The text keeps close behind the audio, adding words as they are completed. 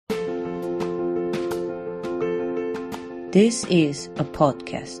This is a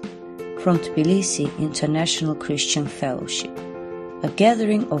podcast from Tbilisi International Christian Fellowship, a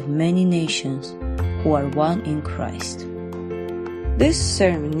gathering of many nations who are one in Christ. This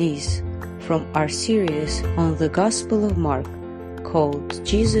sermon is from our series on the Gospel of Mark called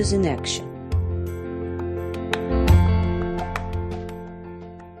Jesus in Action.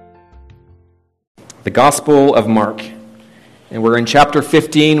 The Gospel of Mark. And we're in chapter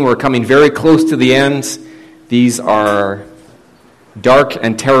 15. We're coming very close to the end. These are dark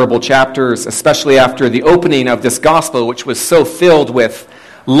and terrible chapters, especially after the opening of this gospel, which was so filled with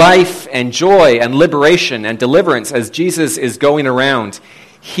life and joy and liberation and deliverance as Jesus is going around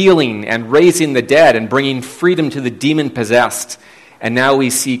healing and raising the dead and bringing freedom to the demon-possessed. And now we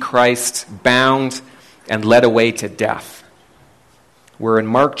see Christ bound and led away to death. We're in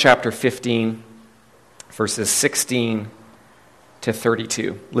Mark chapter 15, verses 16 to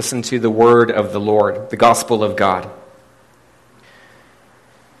 32. Listen to the word of the Lord, the gospel of God.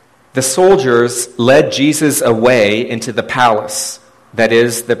 The soldiers led Jesus away into the palace, that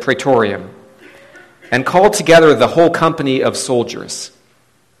is, the praetorium, and called together the whole company of soldiers.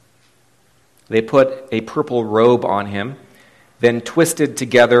 They put a purple robe on him, then twisted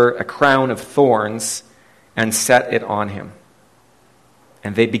together a crown of thorns and set it on him.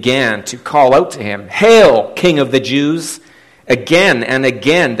 And they began to call out to him, "Hail, King of the Jews!" Again and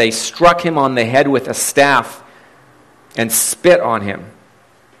again they struck him on the head with a staff and spit on him.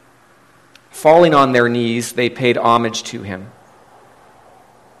 Falling on their knees, they paid homage to him.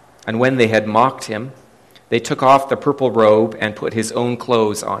 And when they had mocked him, they took off the purple robe and put his own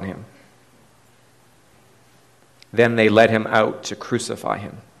clothes on him. Then they led him out to crucify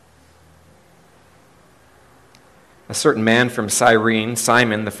him. A certain man from Cyrene,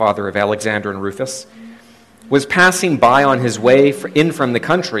 Simon, the father of Alexander and Rufus, was passing by on his way in from the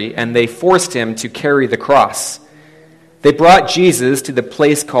country, and they forced him to carry the cross. They brought Jesus to the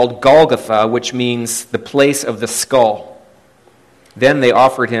place called Golgotha, which means the place of the skull. Then they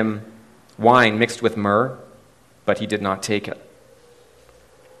offered him wine mixed with myrrh, but he did not take it.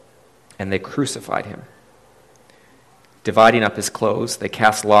 And they crucified him. Dividing up his clothes, they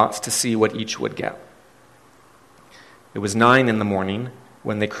cast lots to see what each would get. It was 9 a.m.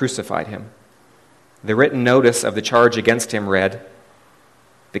 when they crucified him. The written notice of the charge against him read,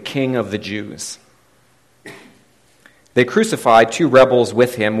 "The King of the Jews." They crucified 2 rebels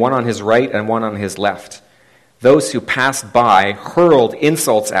with him, one on his right and one on his left. Those who passed by hurled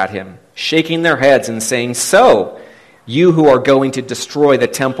insults at him, shaking their heads and saying, "So, you who are going to destroy the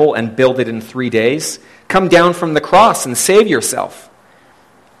temple and build it in 3 days, come down from the cross and save yourself."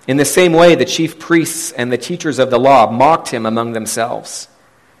 In the same way, the chief priests and the teachers of the law mocked him among themselves.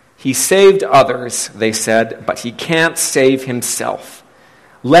 "He saved others," they said, "but he can't save himself.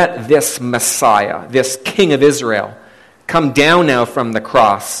 Let this Messiah, this King of Israel, come down now from the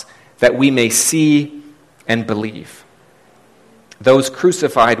cross that we may see and believe." Those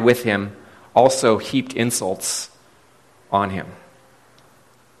crucified with him also heaped insults on him.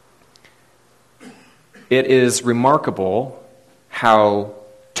 It is remarkable how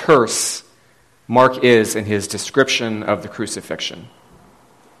terse Mark is in his description of the crucifixion.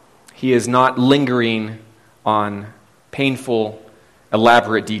 He is not lingering on painful,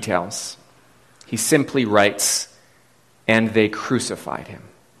 elaborate details. He simply writes, "And they crucified him."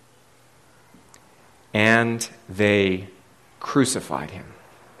 And they crucified him.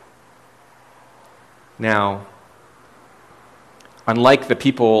 Now, unlike the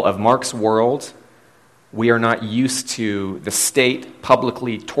people of Mark's world, we are not used to the state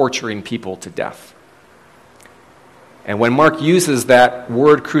publicly torturing people to death. And when Mark uses that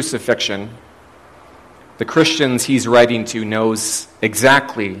word crucifixion, the Christians he's writing to knows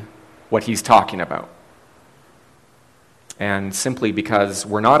exactly what he's talking about. And simply because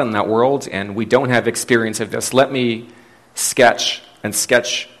we're not in that world and we don't have experience of this, let me sketch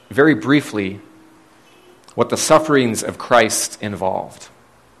very briefly what the sufferings of Christ involved.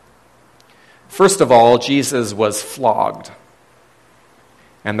 First of all, Jesus was flogged.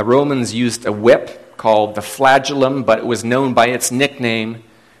 And the Romans used a whip called the flagellum, but it was known by its nickname,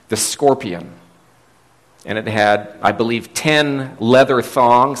 the scorpion. And it had, I believe, 10 leather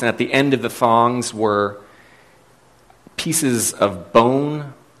thongs, and at the end of the thongs were pieces of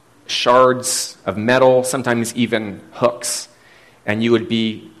bone, shards of metal, sometimes even hooks. And you would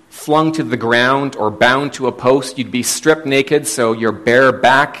be flung to the ground or bound to a post. You'd be stripped naked, so your bare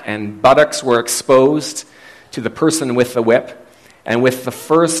back and buttocks were exposed to the person with the whip. And with the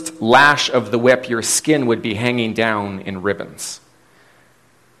first lash of the whip, your skin would be hanging down in ribbons.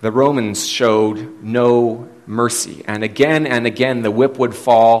 The Romans showed no mercy. And again, the whip would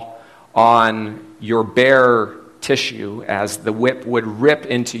fall on your bare tissue as the whip would rip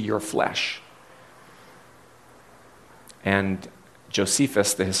into your flesh. And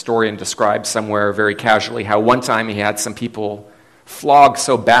Josephus, the historian, describes somewhere very casually how one time he had some people flogged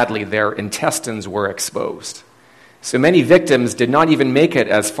so badly their intestines were exposed. So many victims did not even make it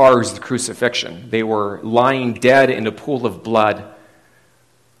as far as the crucifixion. They were lying dead in a pool of blood,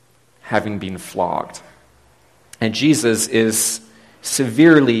 having been flogged. And Jesus is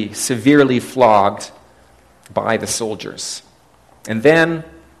severely, severely flogged by the soldiers. And then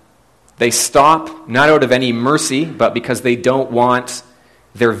they stop, not out of any mercy, but because they don't want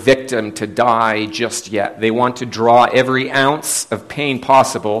their victim to die just yet. They want to draw every ounce of pain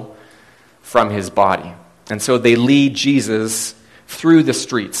possible from his body. And so they lead Jesus through the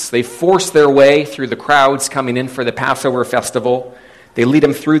streets. They force their way through the crowds coming in for the Passover festival. They lead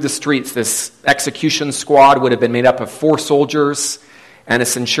him through the streets. This execution squad would have been made up of 4 soldiers and a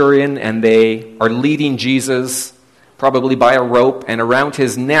centurion, and they are leading Jesus, probably by a rope, and around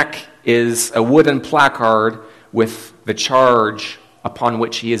his neck is a wooden placard with the charge upon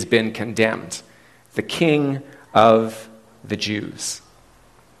which he has been condemned, the King of the Jews.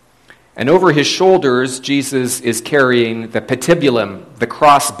 And over his shoulders, Jesus is carrying the patibulum, the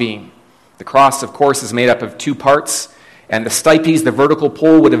crossbeam. The cross, of course, is made up of 2 parts, and the stipes, the vertical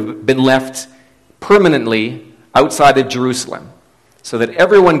pole, would have been left permanently outside of Jerusalem, so that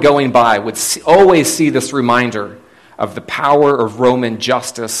everyone going by would always see this reminder of the power of Roman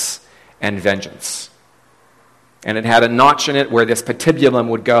justice and vengeance. And it had a notch in it where this patibulum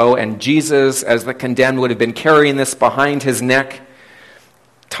would go, and Jesus, as the condemned, would have been carrying this behind his neck,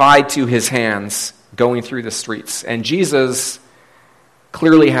 tied to his hands, going through the streets. And Jesus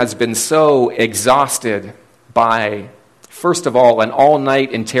clearly has been so exhausted by, first of all, an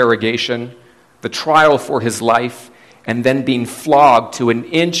all-night interrogation, the trial for his life, and then being flogged to an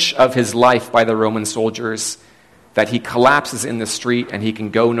inch of his life by the Roman soldiers, that he collapses in the street and he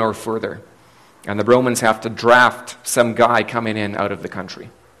can go no further. And the Romans have to draft some guy coming in out of the country.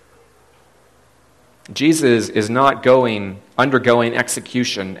 Jesus is not undergoing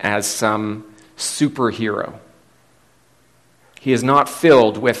execution as some superhero. He is not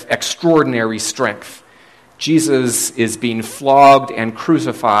filled with extraordinary strength. Jesus is being flogged and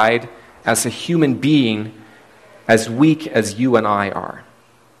crucified as a human being, as weak as you and I are.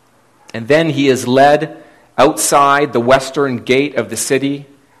 And then he is led outside the western gate of the city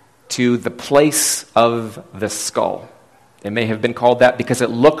to the place of the skull. It may have been called that because it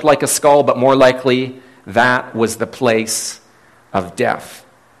looked like a skull, but more likely that was the place of death,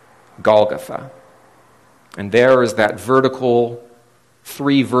 Golgotha. And there is that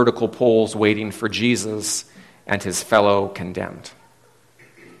 3 vertical poles waiting for Jesus and his fellow condemned.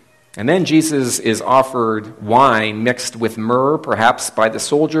 And then Jesus is offered wine mixed with myrrh, perhaps by the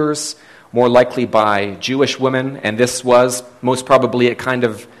soldiers, more likely by Jewish women, and this was most probably a kind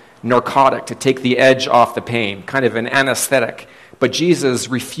of narcotic to take the edge off the pain, kind of an anesthetic. But Jesus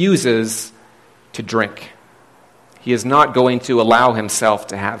refuses to drink. He is not going to allow himself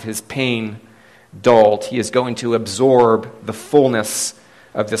to have his pain dulled. He is going to absorb the fullness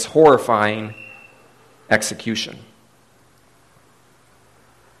of this horrifying execution.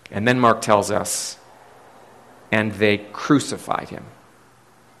 And then Mark tells us, and they crucified him.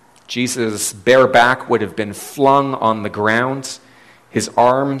 Jesus' bare back would have been flung on the ground, his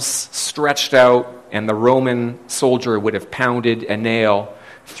arms stretched out, and the Roman soldier would have pounded a nail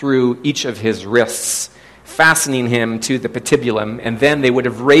through each of his wrists, fastening him to the patibulum, and then they would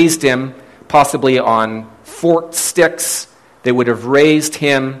have raised him, possibly on forked sticks. They would have raised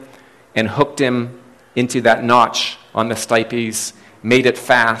him and hooked him into that notch on the stipes, made it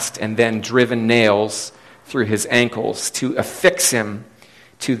fast, and then driven nails through his ankles to affix him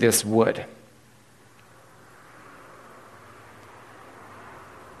to this wood.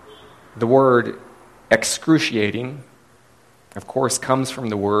 The word excruciating, of course, comes from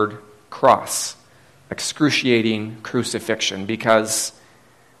the word cross. Excruciating crucifixion, because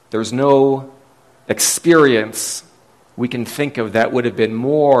there's no experience we can think of that would have been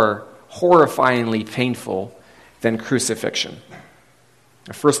more horrifyingly painful than crucifixion.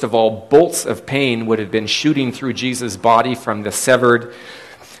 First of all, bolts of pain would have been shooting through Jesus' body from the severed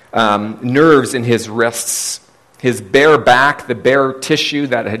nerves in his wrists. His bare back, the bare tissue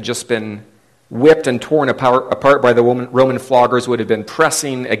that had just been whipped and torn apart by the Roman floggers, would have been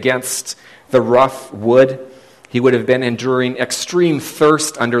pressing against the rough wood. He would have been enduring extreme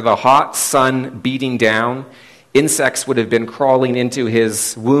thirst under the hot sun beating down. Insects would have been crawling into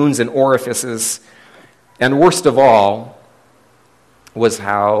his wounds and orifices. And worst of all was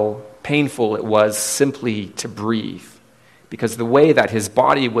how painful it was simply to breathe, because the way that his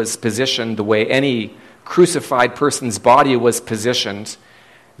body was positioned, the way any crucified person's body was positioned,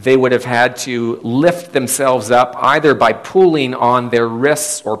 they would have had to lift themselves up either by pulling on their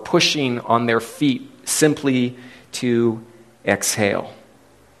wrists or pushing on their feet simply to exhale.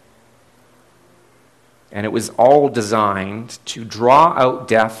 And it was all designed to draw out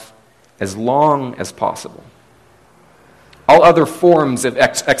death as long as possible. All other forms of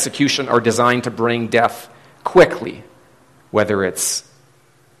execution are designed to bring death quickly, whether it's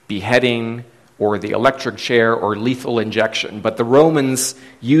beheading or the electric chair or lethal injection. But the Romans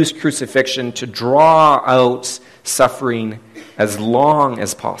used crucifixion to draw out suffering as long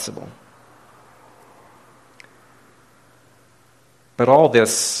as possible. But all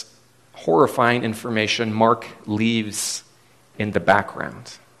this horrifying information Mark leaves in the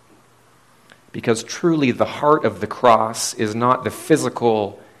background. Because truly the heart of the cross is not the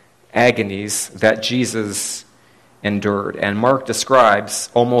physical agonies that Jesus endured. And Mark describes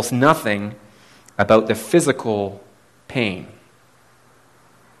almost nothing about the physical pain.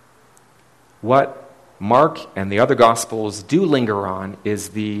 What Mark and the other Gospels do linger on is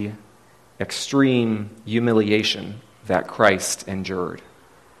the extreme humiliation that Christ endured.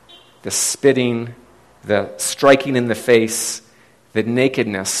 The spitting, the striking in the face, the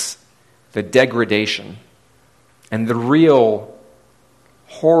nakedness, the degradation. And the real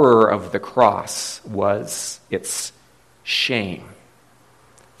horror of the cross was its shame.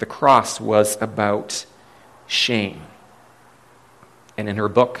 The cross was about shame. And in her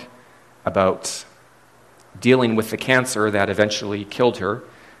book about dealing with the cancer that eventually killed her,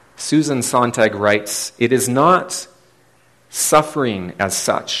 Susan Sontag writes, "It is not suffering as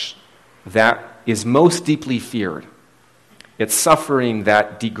such that is most deeply feared. It's suffering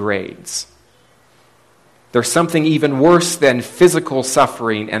that degrades. There's something even worse than physical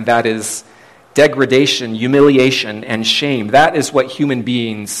suffering, and that is degradation, humiliation, and shame. That is what human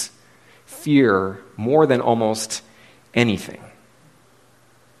beings fear more than almost anything.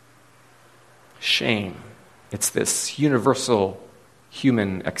 Shame. It's this universal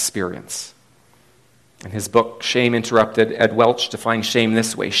human experience." In his book, Shame Interrupted, Ed Welch defines shame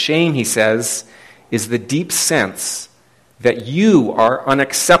this way. Shame, he says, is the deep sense that you are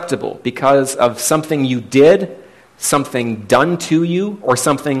unacceptable because of something you did, something done to you, or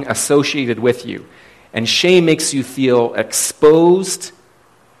something associated with you. And shame makes you feel exposed,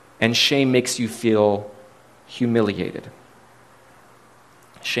 and shame makes you feel humiliated.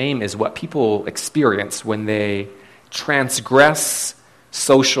 Shame is what people experience when they transgress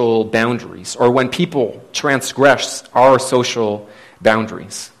social boundaries, or when people transgress our social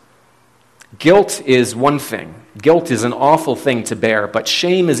boundaries. Guilt is one thing. Guilt is an awful thing to bear, but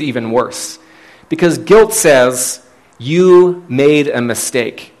shame is even worse. Because guilt says, you made a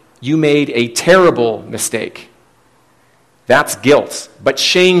mistake. You made a terrible mistake. That's guilt. But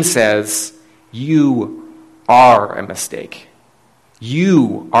shame says, you are a mistake.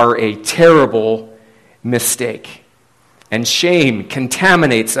 You are a terrible mistake. And shame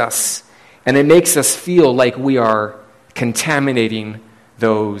contaminates us, and it makes us feel like we are contaminating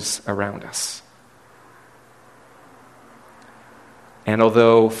those around us. And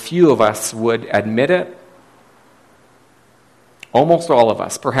although few of us would admit it, almost all of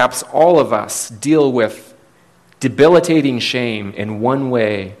us, perhaps all of us, deal with debilitating shame in one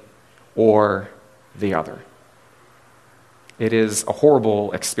way or the other. It is a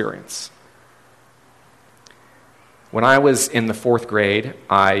horrible experience. When I was in the 4th grade,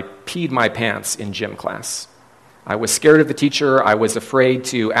 I peed my pants in gym class. I was scared of the teacher. I was afraid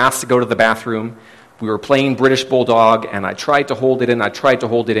to ask to go to the bathroom. We were playing British Bulldog, and I tried to hold it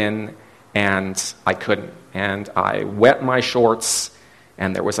in, and I couldn't. And I wet my shorts,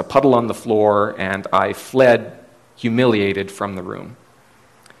 and there was a puddle on the floor, and I fled humiliated from the room.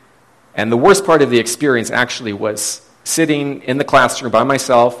 And the worst part of the experience actually was sitting in the classroom by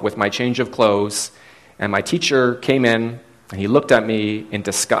myself with my change of clothes, and my teacher came in, and he looked at me in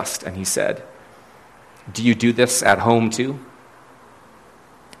disgust, and he said, "Do you do this at home too?"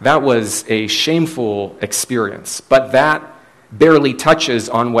 That was a shameful experience, but that barely touches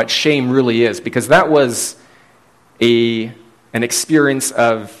on what shame really is, because that was an experience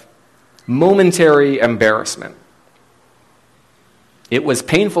of momentary embarrassment. It was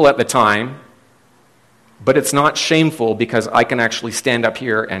painful at the time, but it's not shameful because I can actually stand up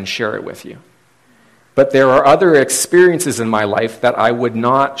here and share it with you. But there are other experiences in my life that I would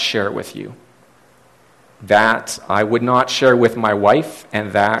not share with you, that I would not share with my wife,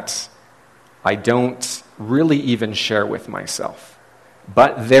 and that I don't really even share with myself.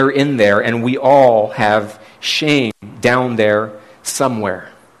 But they're in there, and we all have shame down there somewhere.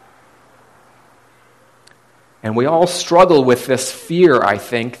 And we all struggle with this fear, I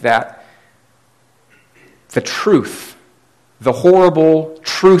think, that the truth, the horrible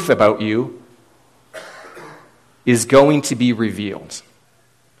truth about you, is going to be revealed.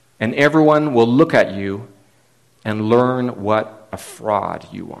 And everyone will look at you and learn what a fraud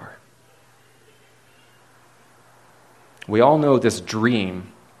you are. We all know this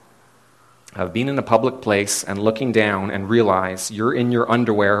dream of being in a public place and looking down and realize you're in your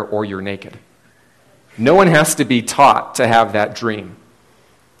underwear or you're naked. No one has to be taught to have that dream,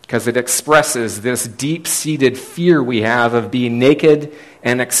 because it expresses this deep-seated fear we have of being naked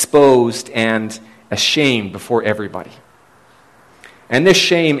and exposed and ashamed before everybody. And this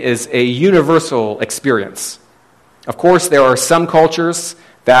shame is a universal experience. Of course, there are some cultures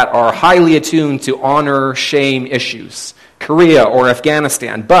that are highly attuned to honor shame issues, Korea or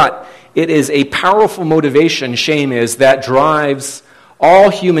Afghanistan, but it is a powerful motivation, shame is, that drives all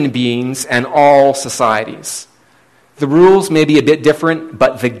human beings and all societies. The rules may be a bit different,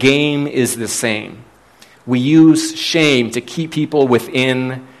 but the game is the same. We use shame to keep people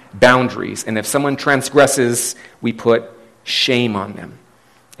within boundaries, and if someone transgresses, we put shame on them.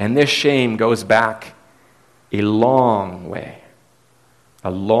 And this shame goes back a long way,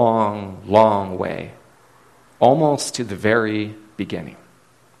 a long, long way, almost to the very beginning.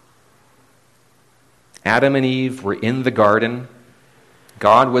 Adam and Eve were in the garden.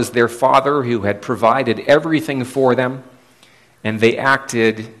 God was their father who had provided everything for them, and they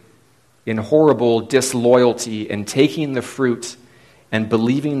acted in horrible disloyalty in taking the fruit and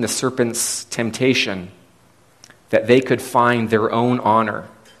believing the serpent's temptation that they could find their own honor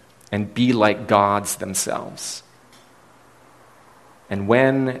and be like gods themselves. And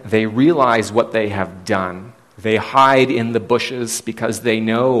when they realize what they have done, they hide in the bushes because they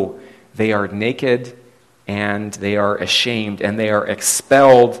know they are naked and they are ashamed, and they are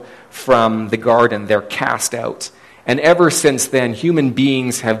expelled from the garden. They're cast out. And ever since then, human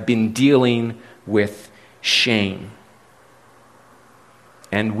beings have been dealing with shame.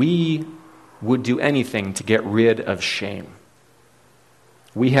 And we would do anything to get rid of shame.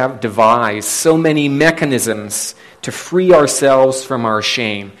 We have devised so many mechanisms to free ourselves from our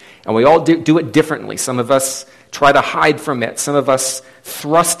shame. And we all do it differently. Some of us try to hide from it. Some of us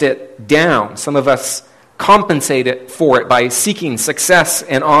thrust it down. Some of us compensate it for it by seeking success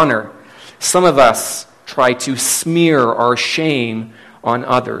and honor. Some of us try to smear our shame on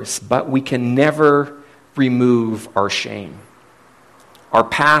others, but we can never remove our shame. Our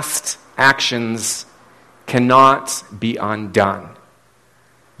past actions cannot be undone.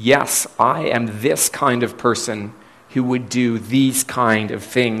 Yes, I am this kind of person who would do these kind of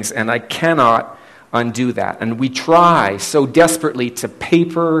things, and I cannot undo that. And we try so desperately to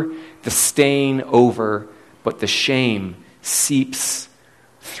paper the stain over, but the shame seeps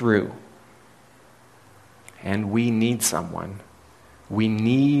through. And we need someone. We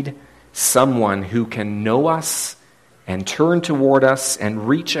need someone who can know us and turn toward us and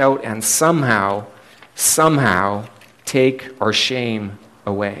reach out and somehow take our shame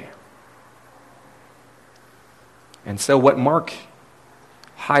away. And so what Mark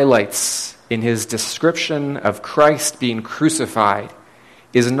highlights in his description of Christ being crucified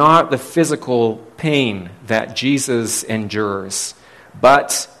is not the physical pain that Jesus endures,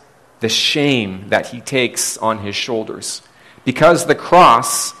 but the shame that he takes on his shoulders. Because the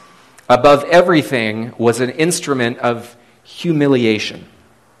cross, above everything, was an instrument of humiliation.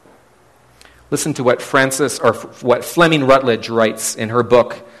 Listen to what Fleming Rutledge writes in her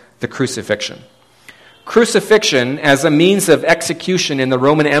book, The Crucifixion. Crucifixion, as a means of execution in the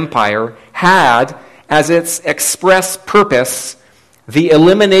Roman Empire, had as its express purpose the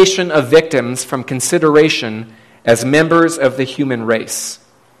elimination of victims from consideration as members of the human race.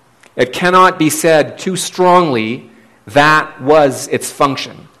 It cannot be said too strongly that was its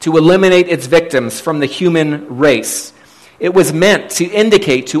function, to eliminate its victims from the human race. It was meant to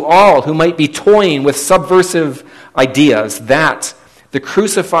indicate to all who might be toying with subversive ideas that the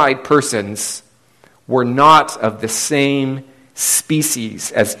crucified persons were not of the same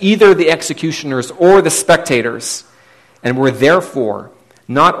species as either the executioners or the spectators, and were therefore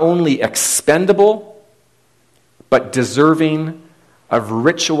not only expendable, but deserving of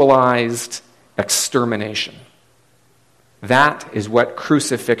ritualized extermination. That is what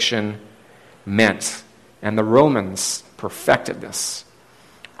crucifixion meant, and the Romans perfected this.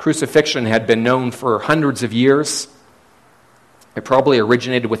 Crucifixion had been known for hundreds of years. It probably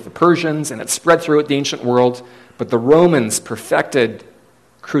originated with the Persians, and it spread throughout the ancient world, but the Romans perfected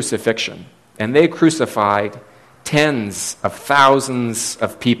crucifixion, and they crucified tens of thousands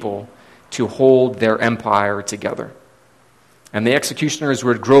of people to hold their empire together. And the executioners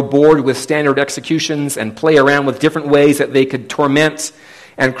would grow bored with standard executions and play around with different ways that they could torment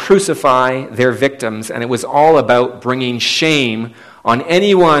and crucify their victims. And it was all about bringing shame on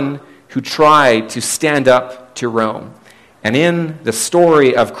anyone who tried to stand up to Rome. And in the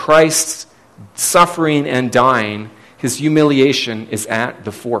story of Christ's suffering and dying, his humiliation is at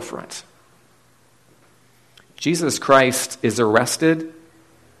the forefront. Jesus Christ is arrested,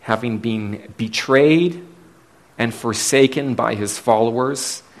 having been betrayed and forsaken by his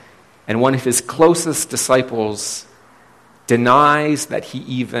followers, and one of his closest disciples denies that he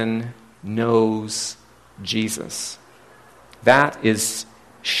even knows Jesus. That is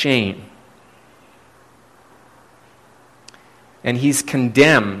shame. And he's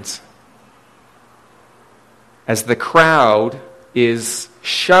condemned as the crowd is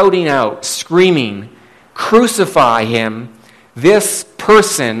shouting out, screaming, "Crucify him. This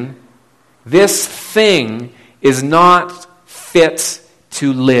person, this thing is not fit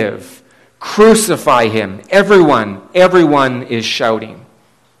to live. Crucify him." Everyone is shouting.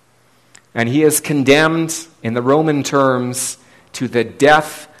 And he is condemned, in the Roman terms, to the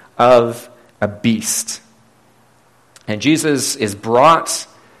death of a beast. And Jesus is brought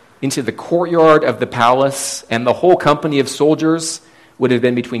into the courtyard of the palace, and the whole company of soldiers would have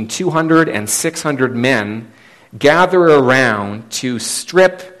been between 200 and 600 men, gather around to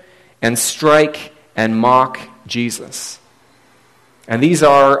strip and strike and mock Jesus. And these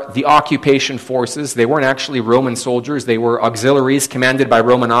are the occupation forces. They weren't actually Roman soldiers. They were auxiliaries commanded by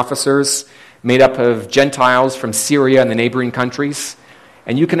Roman officers, made up of Gentiles from Syria and the neighboring countries.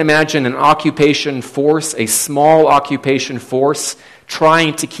 And you can imagine an occupation force, a small occupation force,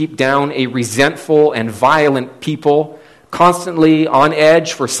 trying to keep down a resentful and violent people, constantly on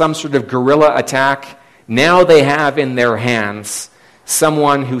edge for some sort of guerrilla attack. Now they have in their hands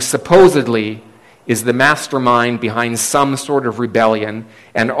someone who supposedly is the mastermind behind some sort of rebellion,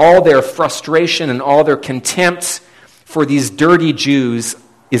 and all their frustration and all their contempt for these dirty Jews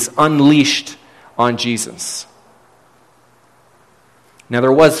is unleashed on Jesus. Now,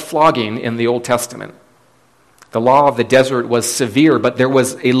 there was flogging in the Old Testament. The law of the desert was severe, but there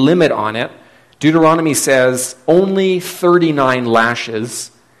was a limit on it. Deuteronomy says, only 39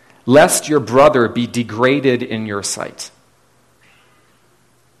 lashes, lest your brother be degraded in your sight.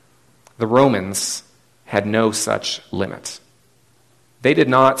 The Romans had no such limit. They did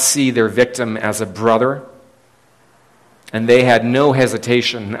not see their victim as a brother, and they had no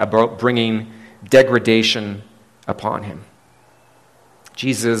hesitation about bringing degradation upon him.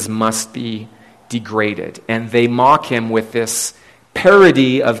 Jesus must be degraded, and they mock him with this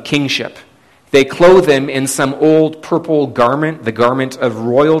parody of kingship. They clothe him in some old purple garment, the garment of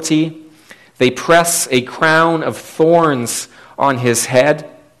royalty. They press a crown of thorns on his head.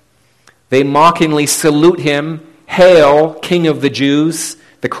 They mockingly salute him, "Hail, King of the Jews,"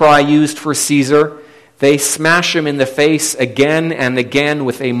 the cry used for Caesar. They smash him in the face again and again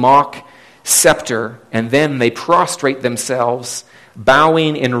with a mock scepter, and then they prostrate themselves,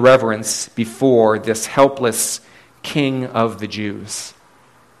 bowing in reverence before this helpless King of the Jews.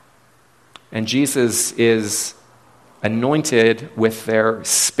 And Jesus is anointed with their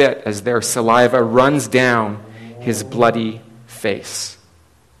spit as their saliva runs down his bloody face.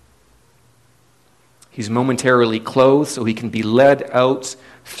 He's momentarily clothed so he can be led out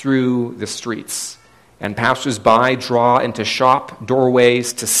through the streets. And passers-by draw into shop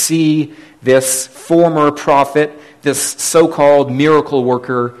doorways to see this former prophet, this so-called miracle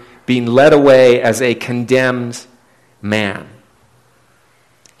worker, being led away as a condemned man.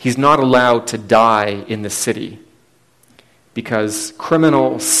 He's not allowed to die in the city because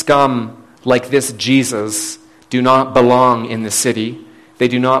criminal scum like this Jesus do not belong in the city. They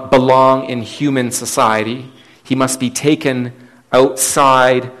do not belong in human society. He must be taken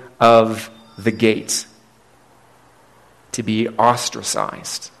outside of the gate to be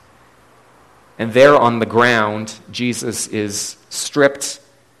ostracized. And there on the ground, Jesus is stripped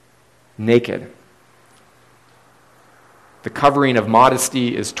naked. The covering of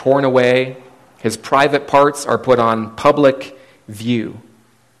modesty is torn away. His private parts are put on public view.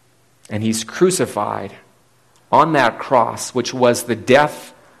 And he's crucified on that cross, which was the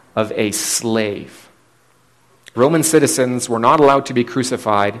death of a slave. Roman citizens were not allowed to be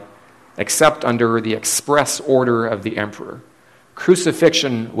crucified except under the express order of the emperor.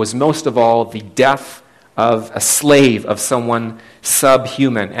 Crucifixion was most of all the death of a slave, of someone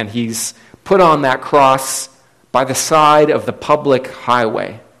subhuman, and he's put on that cross by the side of the public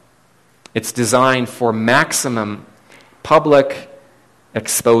highway. It's designed for maximum public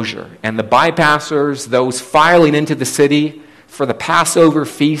exposure. And the bypassers, those filing into the city for the Passover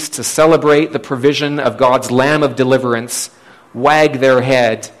feast to celebrate the provision of God's Lamb of deliverance, wag their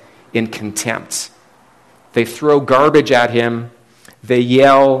head in contempt. They throw garbage at him. They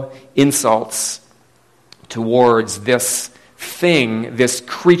yell insults towards this thing, this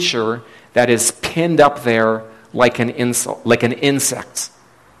creature that is pinned up there like an insect.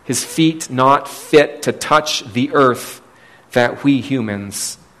 His feet not fit to touch the earth that we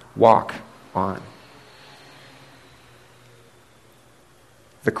humans walk on.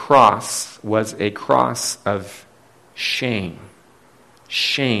 The cross was a cross of shame.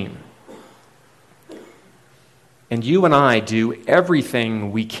 Shame. And you and I do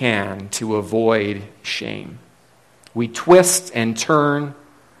everything we can to avoid shame. We twist and turn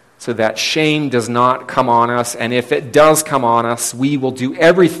so that shame does not come on us. And if it does come on us, we will do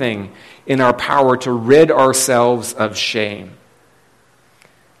everything in our power to rid ourselves of shame.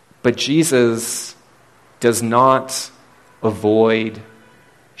 But Jesus does not avoid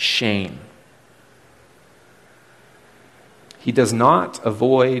shame. He does not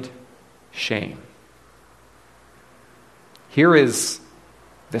avoid shame. Here is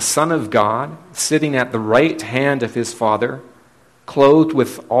the Son of God sitting at the right hand of his Father, clothed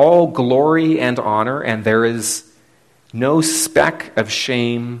with all glory and honor, and there is no speck of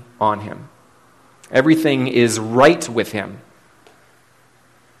shame on him. Everything is right with him.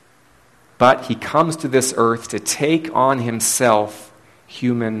 But he comes to this earth to take on himself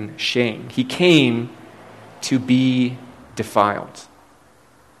human shame. He came to be defiled.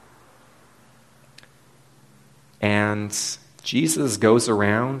 And Jesus goes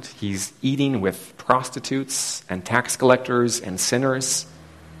around, he's eating with prostitutes and tax collectors and sinners.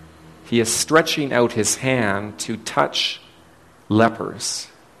 He is stretching out his hand to touch lepers.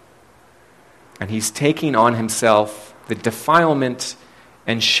 And he's taking on himself the defilement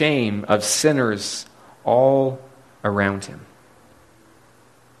and shame of sinners all around him.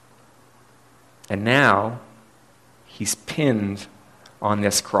 And now he's pinned on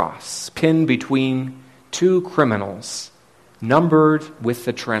this cross, pinned between two criminals, numbered with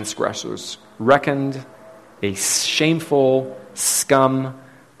the transgressors, reckoned a shameful scum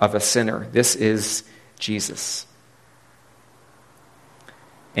of a sinner. This is Jesus.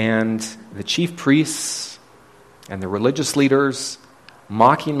 And the chief priests and the religious leaders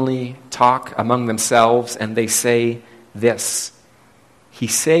mockingly talk among themselves, and they say this: he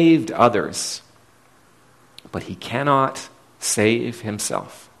saved others, but he cannot save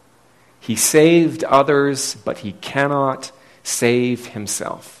himself. He saved others, but he cannot save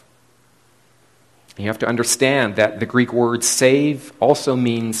himself. You have to understand that the Greek word save also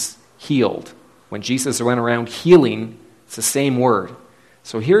means healed. When Jesus went around healing, it's the same word.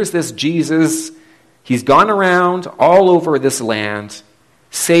 So here's this Jesus. He's gone around all over this land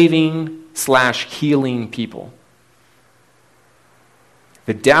saving/healing people.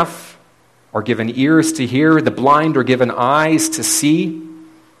 The deaf are given ears to hear. The blind are given eyes to see.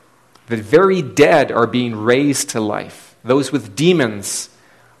 The very dead are being raised to life. Those with demons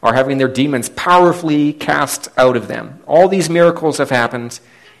are having their demons powerfully cast out of them. All these miracles have happened,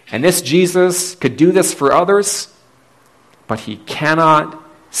 and this Jesus could do this for others, but he cannot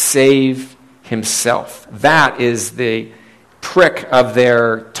save himself. That is the prick of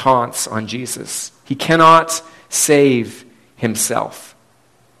their taunts on Jesus. He cannot save himself.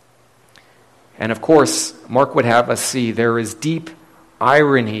 And of course, Mark would have us see there is deep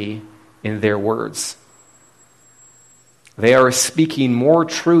irony in their words. They are speaking more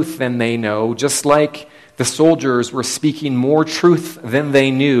truth than they know, just like the soldiers were speaking more truth than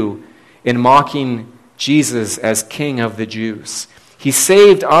they knew in mocking Jesus as King of the Jews. He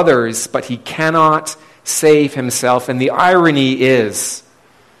saved others, but he cannot save himself. And the irony is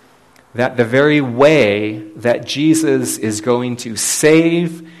that the very way that Jesus is going to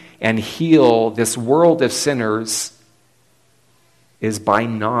save and heal this world of sinners is by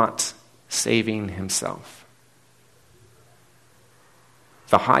not saving himself.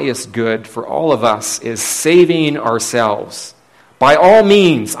 The highest good for all of us is saving ourselves. By all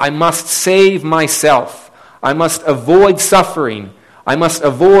means, I must save myself. I must avoid suffering. I must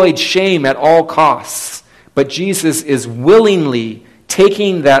avoid shame at all costs. But Jesus is willingly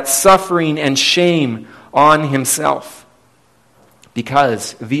taking that suffering and shame on himself,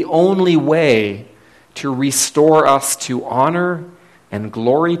 because the only way to restore us to honor and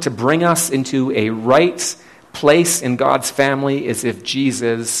glory, to bring us into a right place in God's family, is if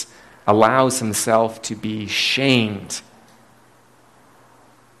Jesus allows himself to be shamed.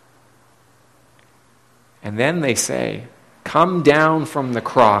 And then they say, "Come down from the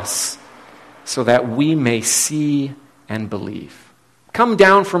cross so that we may see and believe." Come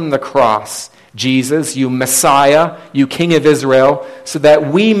down from the cross, Jesus, you Messiah, you King of Israel, so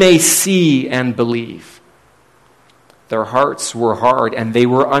that we may see and believe. Their hearts were hard, and they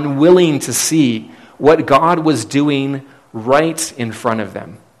were unwilling to see what God was doing right in front of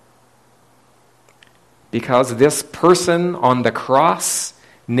them. Because this person on the cross,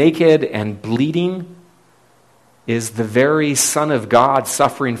 naked and bleeding, is the very Son of God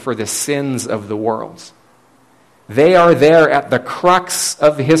suffering for the sins of the world. They are there at the crux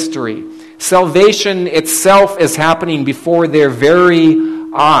of history. Salvation itself is happening before their very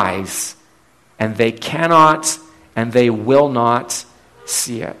eyes, and they cannot and they will not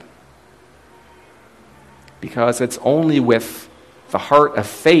see it. Because it's only with the heart of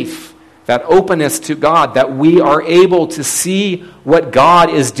faith, that openness to God, that we are able to see what God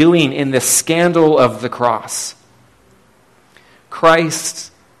is doing in the scandal of the cross.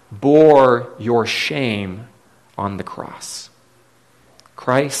 Christ bore your shame on the cross.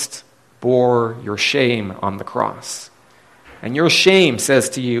 Christ bore your shame on the cross. And your shame says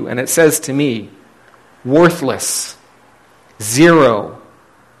to you, and it says to me, worthless, zero,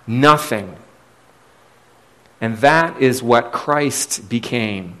 nothing. And that is what Christ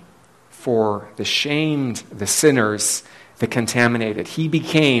became for the shamed, the sinners, the contaminated. He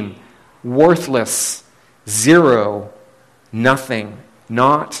became worthless, zero, nothing,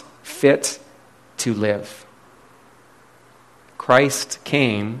 not fit to live. Christ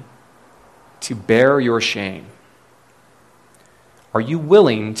came to bear your shame. Are you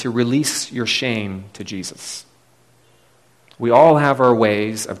willing to release your shame to Jesus? We all have our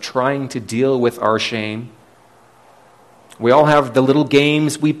ways of trying to deal with our shame. We all have the little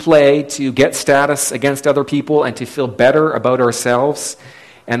games we play to get status against other people and to feel better about ourselves.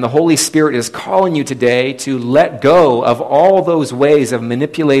 And the Holy Spirit is calling you today to let go of all those ways of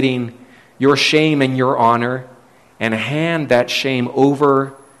manipulating your shame and your honor and hand that shame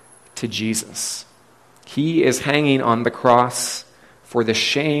over to Jesus. He is hanging on the cross for the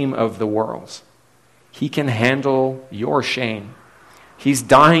shame of the world. He can handle your shame. He's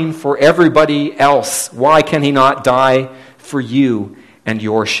dying for everybody else. Why can he not die for you and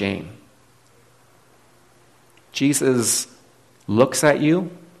your shame? Jesus looks at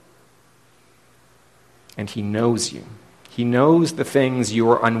you and he knows you. He knows the things you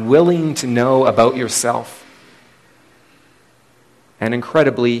are unwilling to know about yourself. And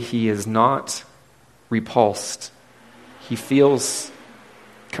incredibly, he is not repulsed. He feels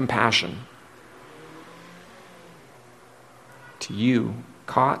compassion to you,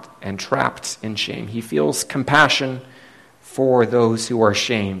 caught and trapped in shame. He feels compassion for those who are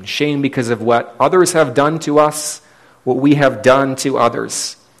shamed. Shame because of what others have done to us, what we have done to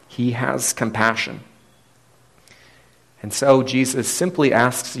others. He has compassion. And so Jesus simply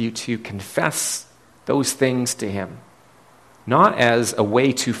asks you to confess those things to him, not as a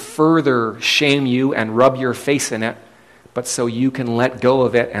way to further shame you and rub your face in it, but so you can let go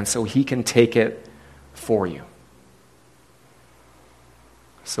of it and so he can take it for you.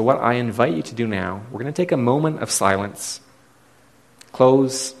 So what I invite you to do now, we're going to take a moment of silence.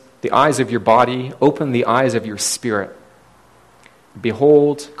 Close the eyes of your body, open the eyes of your spirit.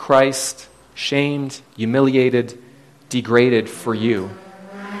 Behold Christ, shamed, humiliated, degraded for you.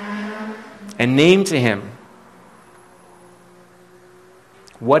 And name to him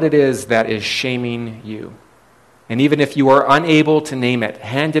what it is that is shaming you. And even if you are unable to name it,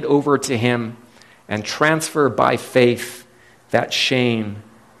 hand it over to him and transfer by faith that shame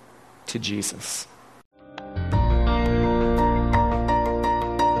to Jesus.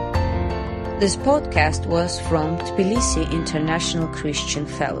 This podcast was from Tbilisi International Christian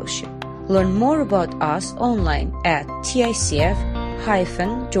Fellowship. Learn more about us online at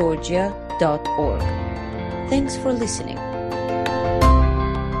ticf-georgia.org. Thanks for listening.